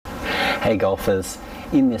Hey golfers,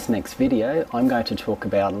 in this next video I'm going to talk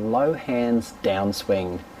about low hands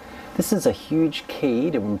downswing. This is a huge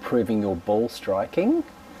key to improving your ball striking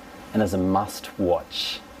and is a must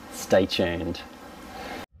watch. Stay tuned.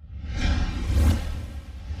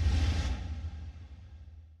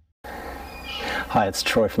 Hi, it's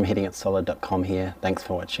Troy from hittingitsolid.com here. Thanks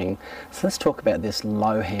for watching. So let's talk about this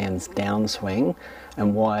low hands downswing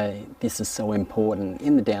and why this is so important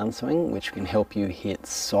in the downswing, which can help you hit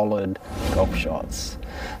solid golf shots.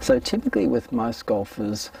 So typically with most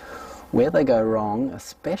golfers, where they go wrong,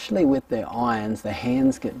 especially with their irons, their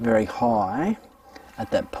hands get very high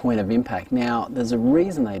at that point of impact. Now, there's a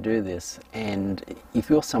reason they do this, and if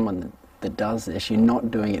you're someone that does this, you're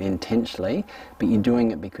not doing it intentionally, but you're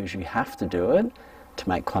doing it because you have to do it to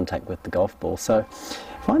make contact with the golf ball. So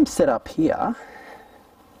if I'm set up here,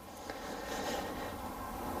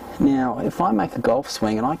 now if I make a golf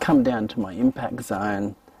swing and I come down to my impact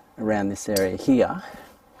zone around this area here,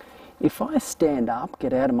 if I stand up,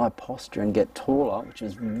 get out of my posture and get taller, which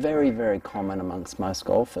is very, very common amongst most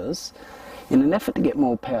golfers, in an effort to get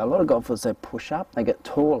more power, a lot of golfers, they push up, they get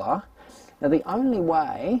taller. Now the only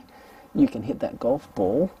way you can hit that golf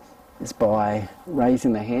ball is by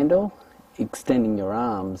raising the handle, extending your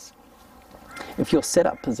arms. If your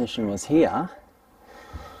setup position was here,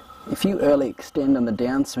 if you early extend on the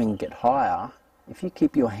downswing, get higher, if you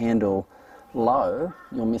keep your handle low,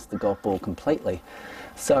 you'll miss the golf ball completely.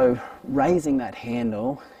 So raising that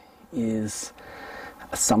handle is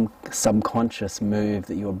some subconscious move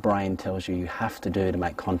that your brain tells you you have to do to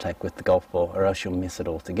make contact with the golf ball, or else you'll miss it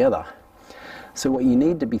altogether. So what you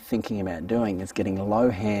need to be thinking about doing is getting low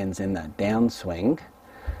hands in that downswing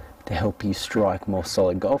to help you strike more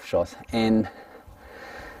solid golf shots. And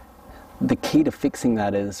the key to fixing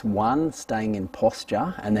that is, one, staying in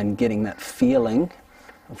posture and then getting that feeling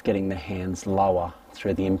of getting the hands lower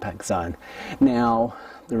through the impact zone. Now,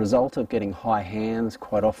 the result of getting high hands,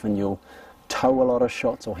 quite often you'll toe a lot of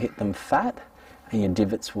shots or hit them fat, and your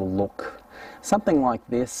divots will look something like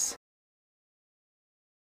this.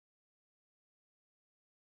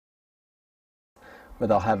 Where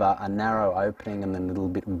they'll have a narrow opening and then a little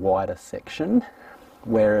bit wider section,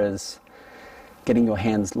 whereas getting your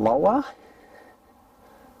hands lower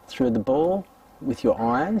through the ball with your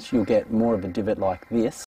irons, you'll get more of a divot like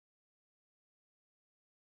this.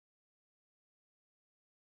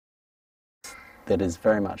 That is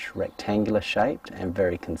very much rectangular shaped and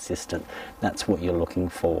very consistent. That's what you're looking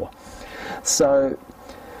for. So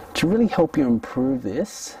to really help you improve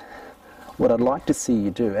this, what I'd like to see you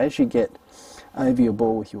do as you get over your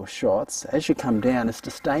ball with your shots, as you come down, is to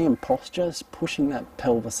stay in posture, pushing that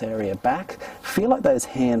pelvis area back. Feel like those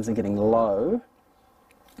hands are getting low,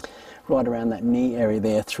 right around that knee area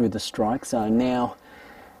there through the strike zone. Now,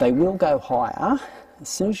 they will go higher as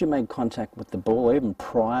soon as you make contact with the ball, even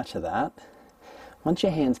prior to that. Once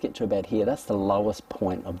your hands get to about here, that's the lowest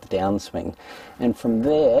point of the downswing. And from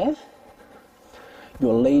there,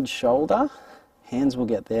 your lead shoulder, hands will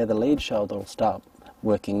get there, the lead shoulder will start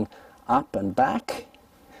working up and back,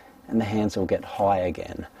 and the hands will get high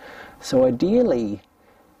again. So ideally,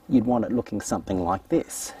 you'd want it looking something like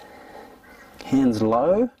this. Hands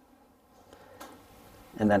low,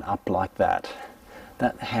 and then up like that.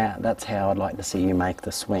 That's how I'd like to see you make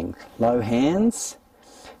the swing. Low hands,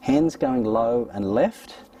 hands going low and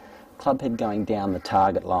left, club head going down the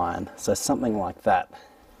target line. So something like that.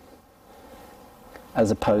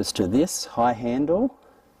 As opposed to this, high handle,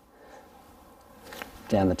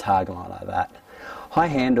 down the target line like that. High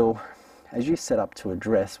handle, as you set up to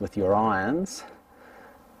address with your irons,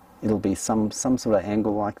 it'll be some sort of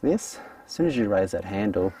angle like this. As soon as you raise that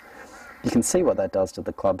handle, you can see what that does to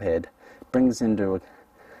the club head. Brings into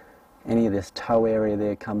any of this toe area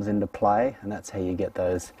there comes into play, and that's how you get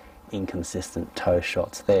those inconsistent toe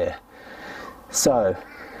shots there. So,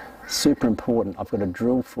 super important. I've got a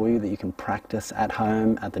drill for you that you can practice at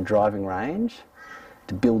home at the driving range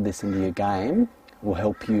to build this into your game. Will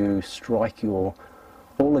help you strike all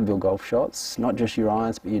of your golf shots, not just your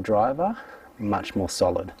irons but your driver, much more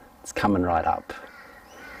solid. It's coming right up.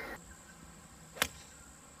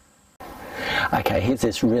 Okay, here's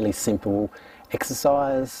this really simple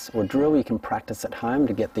exercise or drill you can practice at home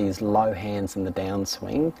to get these low hands in the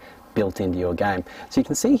downswing built into your game. So you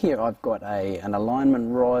can see here I've got an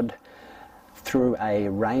alignment rod through a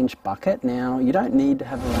range bucket. Now, you don't need to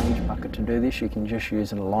have a range bucket to do this. You can just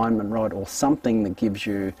use an alignment rod or something that gives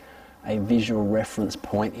you a visual reference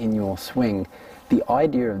point in your swing. The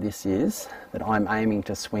idea of this is that I'm aiming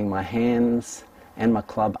to swing my hands and my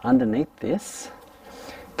club underneath this,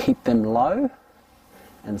 keep them low,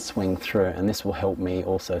 and swing through, and this will help me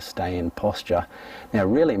also stay in posture. Now,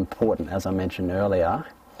 really important, as I mentioned earlier,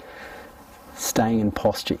 staying in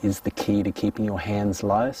posture is the key to keeping your hands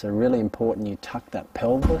low. So really important you tuck that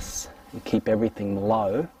pelvis, you keep everything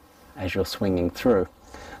low as you're swinging through.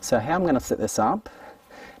 So how I'm going to set this up,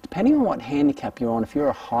 depending on what handicap you're on, if you're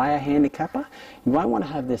a higher handicapper, you won't want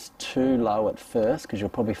to have this too low at first because you'll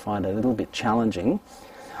probably find it a little bit challenging.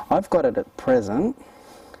 I've got it at present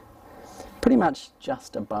pretty much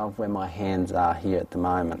just above where my hands are here at the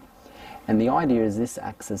moment. And the idea is this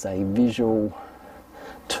acts as a visual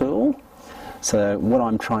tool. So what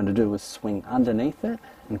I'm trying to do is swing underneath it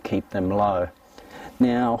and keep them low.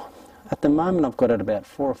 Now, at the moment I've got it about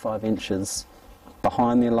 4 or 5 inches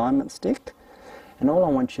behind the alignment stick. And all I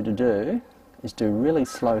want you to do is do really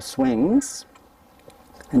slow swings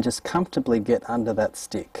and just comfortably get under that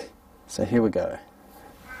stick. So here we go.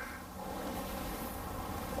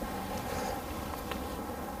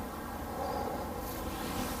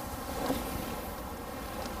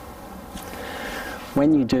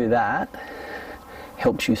 When you do that,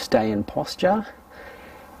 helps you stay in posture.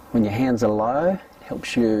 When your hands are low, it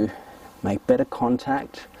helps you make better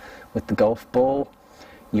contact with the golf ball.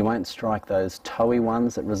 You won't strike those toey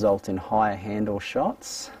ones that result in higher handle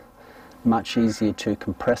shots. Much easier to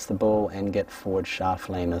compress the ball and get forward shaft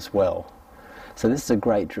lean as well. So this is a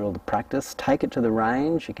great drill to practice. Take it to the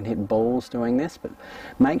range. You can hit balls doing this, but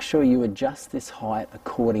make sure you adjust this height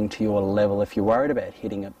according to your level. If you're worried about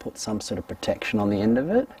hitting it, put some sort of protection on the end of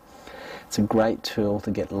it. It's a great tool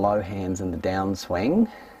to get low hands in the downswing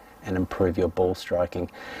and improve your ball striking.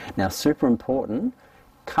 Now, super important,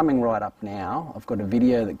 coming right up now, I've got a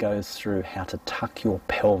video that goes through how to tuck your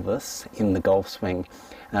pelvis in the golf swing.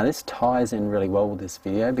 Now this ties in really well with this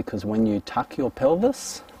video because when you tuck your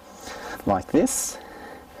pelvis like this,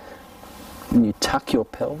 when you tuck your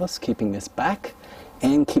pelvis, keeping this back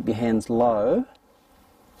and keep your hands low,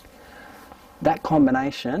 that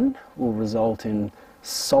combination will result in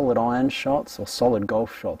solid iron shots or solid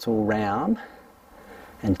golf shots all round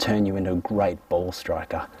and turn you into a great ball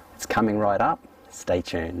striker. It's coming right up. Stay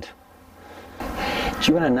tuned. Do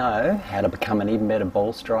you want to know how to become an even better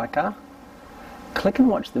ball striker? Click and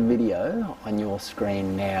watch the video on your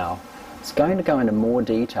screen now. It's going to go into more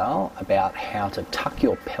detail about how to tuck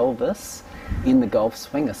your pelvis in the golf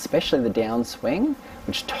swing, especially the downswing,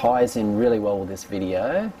 which ties in really well with this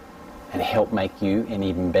video and help make you an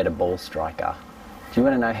even better ball striker. Do you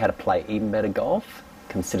want to know how to play even better golf?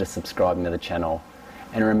 Consider subscribing to the channel.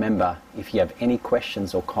 And remember, if you have any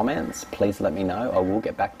questions or comments, please let me know. I will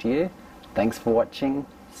get back to you. Thanks for watching.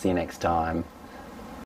 See you next time.